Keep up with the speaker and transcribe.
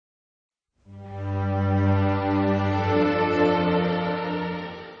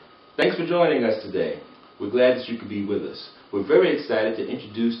Thanks for joining us today. We're glad that you could be with us. We're very excited to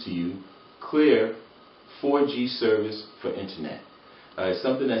introduce to you Clear 4G service for internet. It's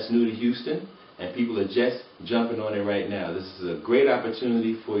something that's new to Houston, and people are just jumping on it right now. This is a great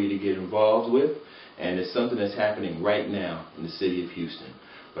opportunity for you to get involved with, and it's something that's happening right now in the city of Houston.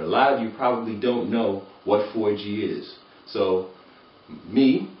 But a lot of you probably don't know what 4G is. So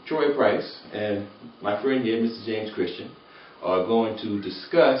me, Troy Price, and my friend here, Mr. James Christian, are going to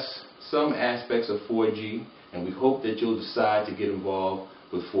discuss some aspects of 4G, and we hope that you'll decide to get involved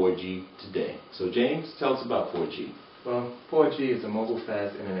with 4G today. So James, tell us about 4G. Well, 4G is a mobile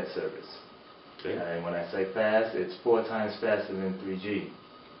fast internet service. Okay. And when I say fast, it's 4 times faster than 3G,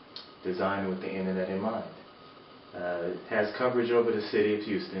 designed with the internet in mind. It has coverage over the city of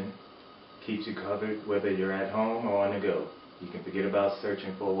Houston, keeps you covered whether you're at home or on the go. You can forget about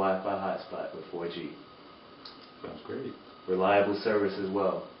searching for a Wi-Fi hotspot with 4G. Sounds great. Reliable service as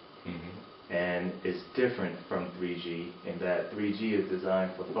well. Mm-hmm. And it's different from 3G in that 3G is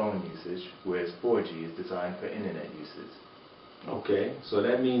designed for phone usage, whereas 4G is designed for internet usage. Okay, so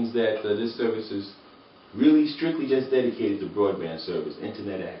that means that this service is really strictly just dedicated to broadband service,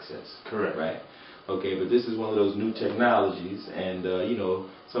 internet access. Correct. Right? Okay, but this is one of those new technologies, and you know,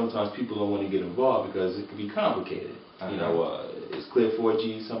 sometimes people don't want to get involved because it can be complicated. You know, is Clear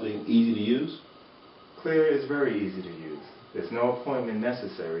 4G something easy to use? Clear is very easy to use. There's no appointment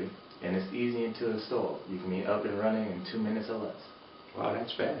necessary, and it's easy to install. You can be up and running in 2 minutes or less. Wow,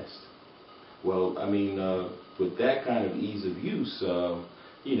 that's fast. Well, I mean, with that kind of ease of use,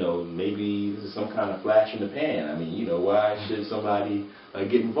 you know, maybe this is some kind of flash in the pan. I mean, you know, why should somebody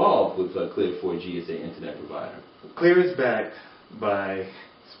get involved with Clear 4G as their internet provider? Clear is backed by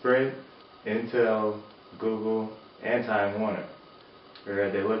Sprint, Intel, Google, and Time Warner.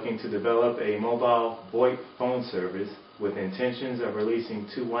 They're looking to develop a mobile VoIP phone service with intentions of releasing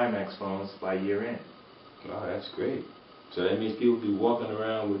 2 WiMAX phones by year end. Wow, that's great. So that means people will be walking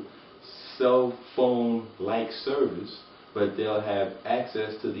around with cell phone-like service, but they'll have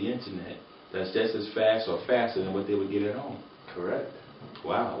access to the internet that's just as fast or faster than what they would get at home. Correct.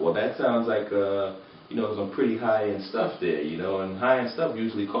 Wow. Well, that sounds like you know, some pretty high-end stuff there. You know, and high-end stuff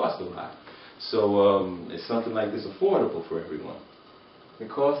usually costs a lot. So is something like this affordable for everyone? The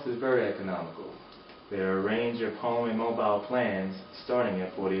cost is very economical. There are a range of home and mobile plans starting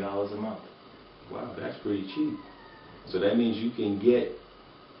at $40 a month. Wow, that's pretty cheap. So that means you can get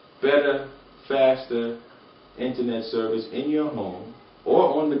better, faster internet service in your home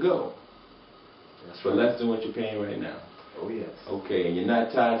or on the go. That's for right. Less than what you're paying right now. Oh, yes. Okay, and you're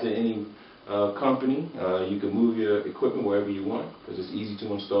not tied to any company. You can move your equipment wherever you want because it's easy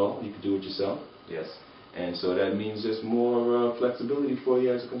to install. You can do it yourself. Yes. And so that means there's more flexibility for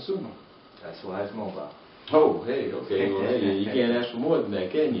you as a consumer. That's why it's mobile. Oh, hey, okay. Well, hey, you can't ask for more than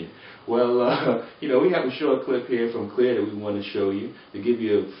that, can you? Well, you know, we have a short clip here from Clear that we want to show you to give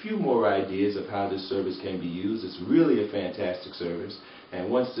you a few more ideas of how this service can be used. It's really a fantastic service. And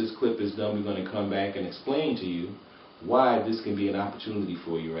once this clip is done, we're going to come back and explain to you why this can be an opportunity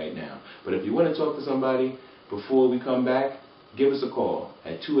for you right now. But if you want to talk to somebody before we come back, give us a call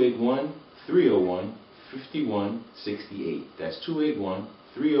at 281-301-5168. That's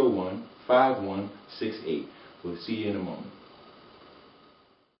 281-301-5168. We'll see you in a moment.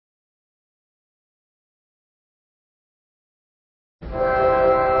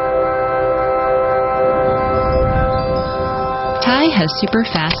 Ty has super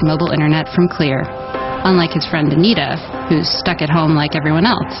fast mobile internet from Clear, unlike his friend Anita, who's stuck at home like everyone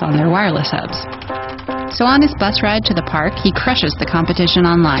else on their wireless hubs. So on his bus ride to the park, he crushes the competition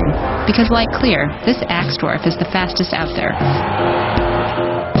online, because like Clear, this axe dwarf is the fastest out there.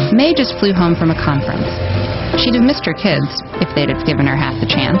 May just flew home from a conference. She'd have missed her kids if they'd have given her half the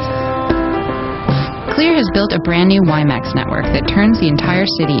chance. Clear has built a brand new WiMAX network that turns the entire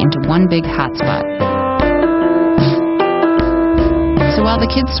city into one big hotspot. So while the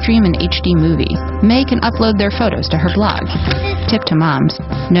kids stream an HD movie, May can upload their photos to her blog. Tip to moms,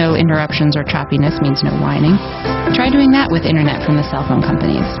 no interruptions or choppiness means no whining. Try doing that with internet from the cell phone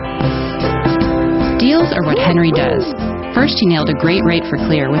companies. Deals are what Henry does. First, he nailed a great rate for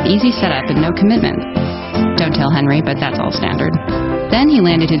Clear with easy setup and no commitment. Don't tell Henry, but that's all standard. Then he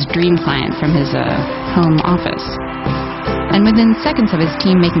landed his dream client from his home office. And within seconds of his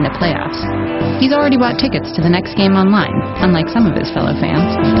team making the playoffs, he's already bought tickets to the next game online, unlike some of his fellow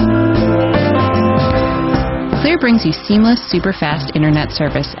fans. Clear brings you seamless, super fast internet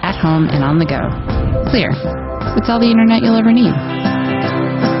service at home and on the go. Clear. It's all the internet you'll ever need.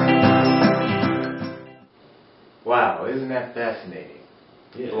 Wow, isn't that fascinating?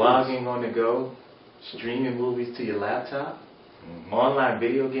 Yeah, Blogging on the go, streaming movies to your laptop. Online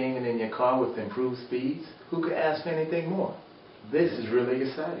video gaming in your car with improved speeds? Who could ask for anything more? This is really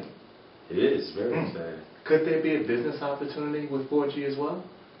exciting. It is very exciting. Could there be a business opportunity with 4G as well?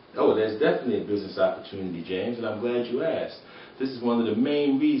 Oh, there's definitely a business opportunity, James, and I'm glad you asked. This is one of the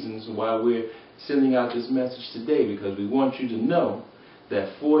main reasons why we're sending out this message today, because we want you to know that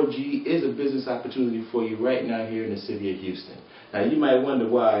 4G is a business opportunity for you right now here in the city of Houston. Now, you might wonder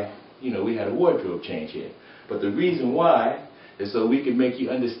why, we had a wardrobe change here. But the reason why is so we can make you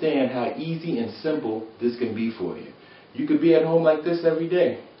understand how easy and simple this can be for you. You could be at home like this every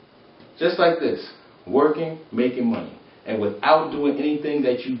day, just like this, working, making money, and without doing anything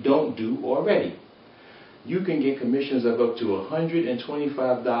that you don't do already. You can get commissions of up to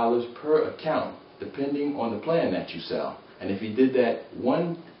 $125 per account, depending on the plan that you sell. And if you did that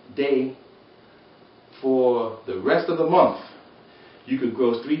one day for the rest of the month, you could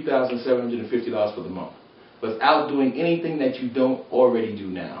gross $3,750 for the month without doing anything that you don't already do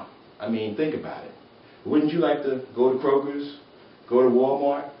now. I mean, think about it. Wouldn't you like to go to Kroger's, go to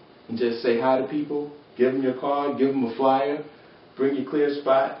Walmart, and just say hi to people, give them your card, give them a flyer, bring your clear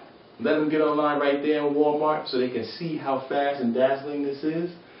spot, let them get online right there in Walmart so they can see how fast and dazzling this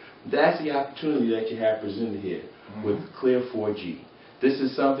is? That's the opportunity that you have presented here with Clear 4G. This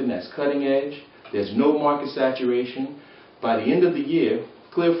is something that's cutting edge. There's no market saturation. By the end of the year,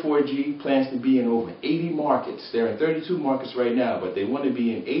 Clear 4G plans to be in over 80 markets. They're in 32 markets right now, but they want to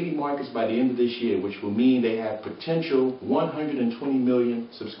be in 80 markets by the end of this year, which will mean they have potential 120 million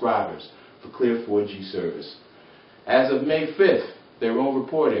subscribers for Clear 4G service. As of May 5th, their own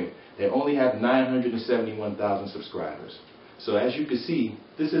reporting, they only have 971,000 subscribers. So as you can see,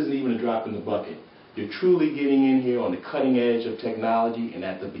 this isn't even a drop in the bucket. You're truly getting in here on the cutting edge of technology and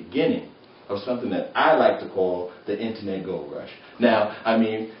at the beginning of something that I like to call the internet gold rush. Now, I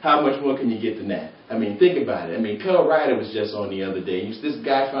mean, how much more can you get than that? I mean, think about it. I mean, Pell Ryder was just on the other day. This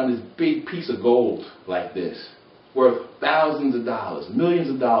guy found this big piece of gold like this, worth thousands of dollars, millions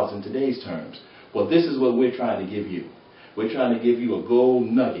of dollars in today's terms. Well, this is what we're trying to give you. We're trying to give you a gold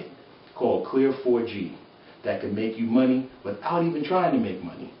nugget called Clear 4G that can make you money without even trying to make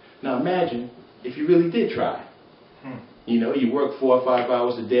money. Now imagine if you really did try. You work 4 or 5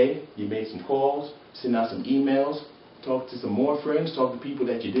 hours a day, you made some calls, send out some emails, talk to some more friends, talk to people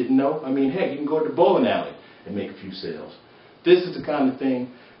that you didn't know. I mean, heck, you can go to the bowling alley and make a few sales. This is the kind of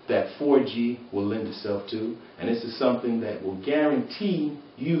thing that 4G will lend itself to, and this is something that will guarantee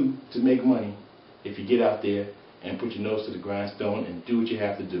you to make money if you get out there and put your nose to the grindstone and do what you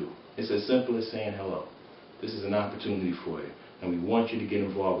have to do. It's as simple as saying hello. This is an opportunity for you, and we want you to get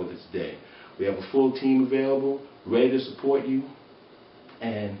involved with it today. We have a full team available, ready to support you,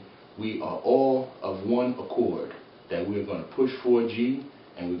 and we are all of one accord that we're going to push 4G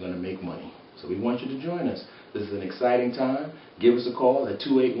and we're going to make money. So we want you to join us. This is an exciting time. Give us a call at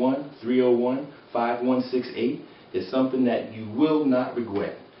 281-301-5168. It's something that you will not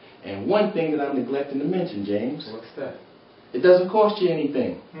regret. And one thing that I'm neglecting to mention, James. What's that? It doesn't cost you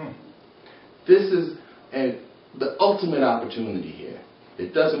anything. This is the ultimate opportunity here.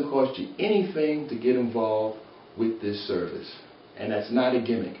 It doesn't cost you anything to get involved with this service. And that's not a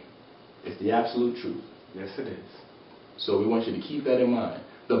gimmick. It's the absolute truth. Yes, it is. So we want you to keep that in mind.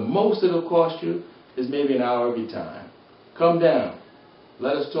 The most it'll cost you is maybe an hour of your time. Come down.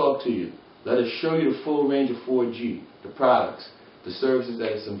 Let us talk to you. Let us show you the full range of 4G, the products, the services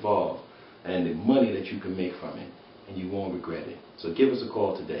that is involved, and the money that you can make from it. And you won't regret it. So give us a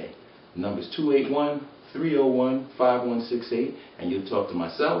call today. The number is 281-301-5168, and you'll talk to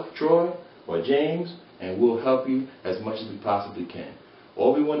myself, Troy, or James, and we'll help you as much as we possibly can.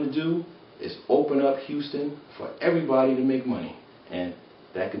 All we want to do is open up Houston for everybody to make money, and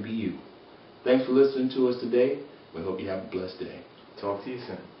that could be you. Thanks for listening to us today. We hope you have a blessed day. Talk to you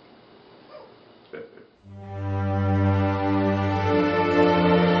soon.